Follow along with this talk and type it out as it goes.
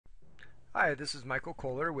Hi, this is Michael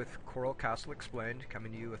Kohler with Coral Castle Explained,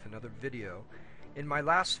 coming to you with another video. In my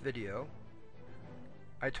last video,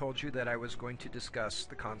 I told you that I was going to discuss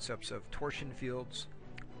the concepts of torsion fields,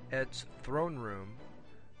 Ed's throne room,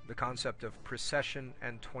 the concept of precession,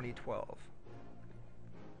 and 2012.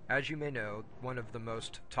 As you may know, one of the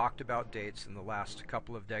most talked about dates in the last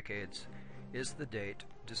couple of decades is the date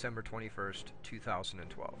December 21st,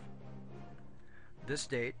 2012. This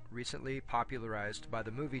date, recently popularized by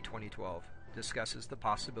the movie 2012, discusses the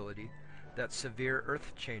possibility that severe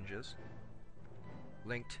Earth changes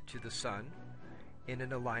linked to the Sun in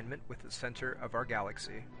an alignment with the center of our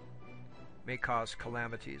galaxy may cause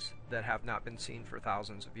calamities that have not been seen for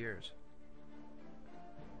thousands of years.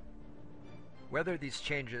 Whether these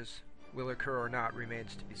changes will occur or not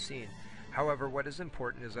remains to be seen. However, what is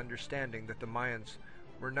important is understanding that the Mayans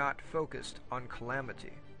were not focused on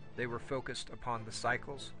calamity. They were focused upon the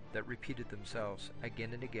cycles that repeated themselves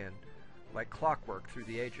again and again, like clockwork through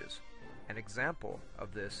the ages. An example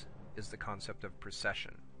of this is the concept of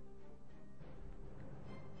precession.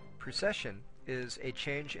 Precession is a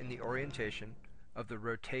change in the orientation of the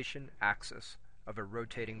rotation axis of a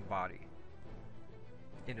rotating body.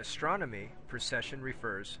 In astronomy, precession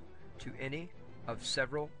refers to any of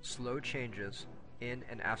several slow changes in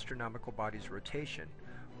an astronomical body's rotation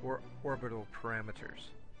or orbital parameters.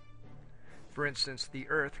 For instance, the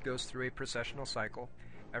Earth goes through a precessional cycle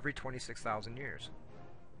every 26,000 years.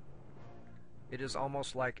 It is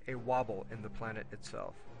almost like a wobble in the planet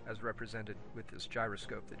itself, as represented with this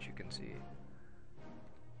gyroscope that you can see.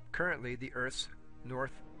 Currently, the Earth's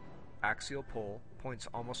north axial pole points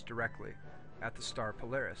almost directly at the star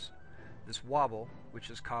Polaris. This wobble, which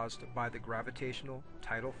is caused by the gravitational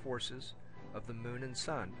tidal forces of the Moon and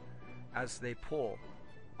Sun as they pull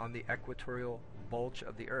on the equatorial bulge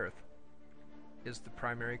of the Earth, is the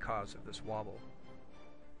primary cause of this wobble.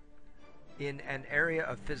 In an area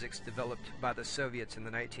of physics developed by the Soviets in the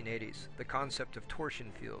 1980s, the concept of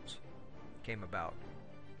torsion fields came about.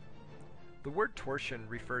 The word torsion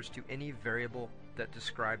refers to any variable that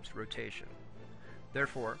describes rotation.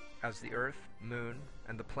 Therefore, as the Earth, Moon,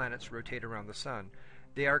 and the planets rotate around the Sun,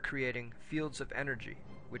 they are creating fields of energy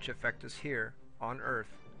which affect us here on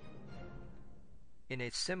Earth in a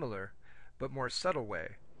similar but more subtle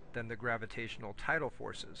way than the gravitational tidal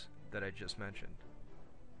forces that I just mentioned.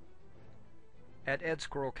 At Ed's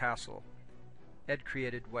Coral Castle, Ed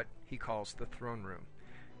created what he calls the throne room.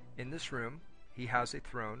 In this room, he has a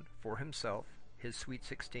throne for himself, his Sweet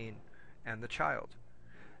 16, and the child.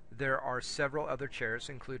 There are several other chairs,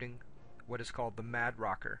 including what is called the Mad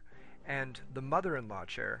Rocker, and the mother-in-law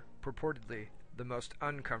chair, purportedly the most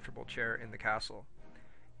uncomfortable chair in the castle.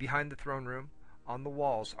 Behind the throne room, on the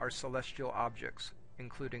walls, are celestial objects,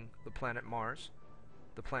 including the planet Mars,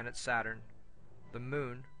 the planet Saturn, the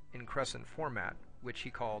Moon in crescent format, which he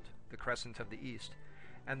called the Crescent of the East,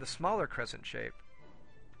 and the smaller crescent shape,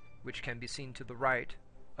 which can be seen to the right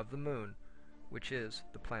of the Moon, which is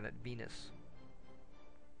the planet Venus.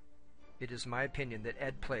 It is my opinion that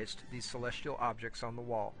Ed placed these celestial objects on the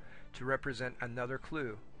wall to represent another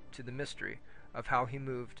clue to the mystery of how he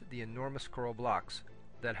moved the enormous coral blocks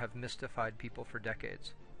that have mystified people for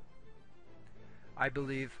decades. I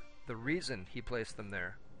believe the reason he placed them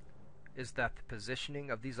there is that the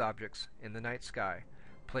positioning of these objects in the night sky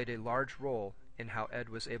played a large role in how Ed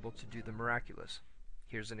was able to do the miraculous.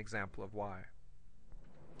 Here's an example of why.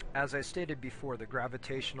 As I stated before, the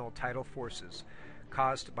gravitational tidal forces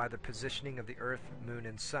caused by the positioning of the Earth, Moon,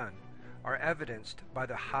 and Sun are evidenced by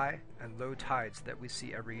the high and low tides that we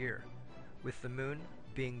see every year, with the Moon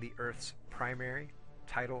being the Earth's primary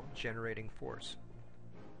tidal generating force.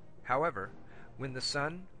 However, when the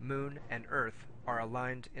Sun, Moon, and Earth are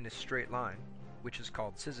aligned in a straight line, which is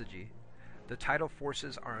called syzygy, the tidal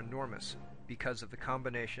forces are enormous because of the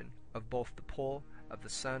combination of both the pull of the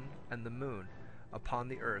Sun and the Moon upon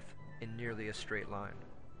the Earth in nearly a straight line.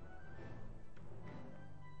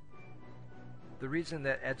 The reason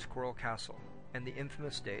that Ed's Coral Castle and the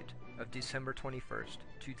infamous date of December 21st,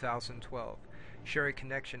 2012 share a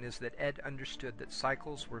connection is that Ed understood that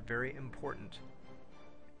cycles were very important,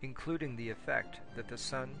 including the effect that the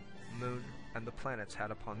Sun, Moon, and the planets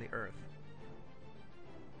had upon the Earth.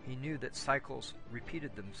 He knew that cycles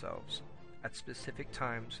repeated themselves at specific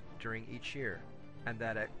times during each year, and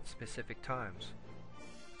that at specific times,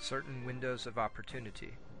 certain windows of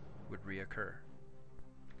opportunity would reoccur.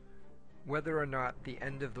 Whether or not the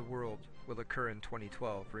end of the world will occur in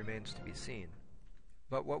 2012 remains to be seen,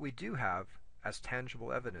 but what we do have as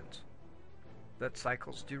tangible evidence that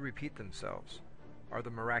cycles do repeat themselves are the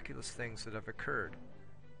miraculous things that have occurred,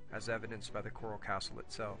 as evidenced by the Coral Castle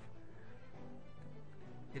itself.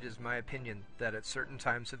 It is my opinion that at certain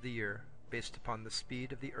times of the year, based upon the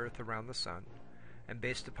speed of the Earth around the Sun, and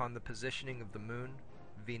based upon the positioning of the Moon,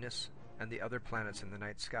 Venus, and the other planets in the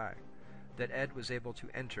night sky, that Ed was able to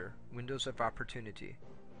enter windows of opportunity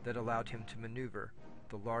that allowed him to maneuver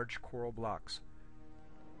the large coral blocks,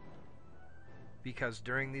 because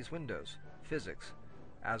during these windows, physics,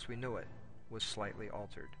 as we know it, was slightly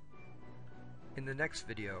altered. In the next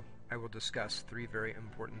video, I will discuss 3 very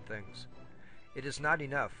important things. It is not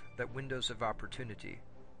enough that windows of opportunity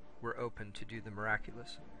were open to do the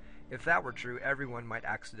miraculous. If that were true, everyone might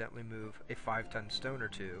accidentally move a 5-ton stone or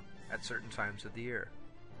two at certain times of the year.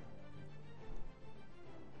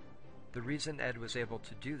 The reason Ed was able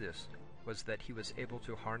to do this was that he was able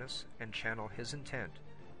to harness and channel his intent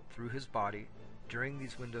through his body during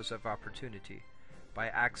these windows of opportunity by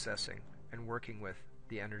accessing and working with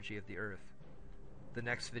the energy of the Earth. The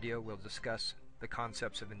next video will discuss the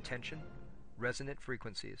concepts of intention, resonant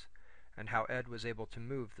frequencies, and how Ed was able to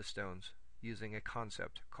move the stones using a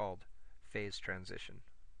concept called phase transition.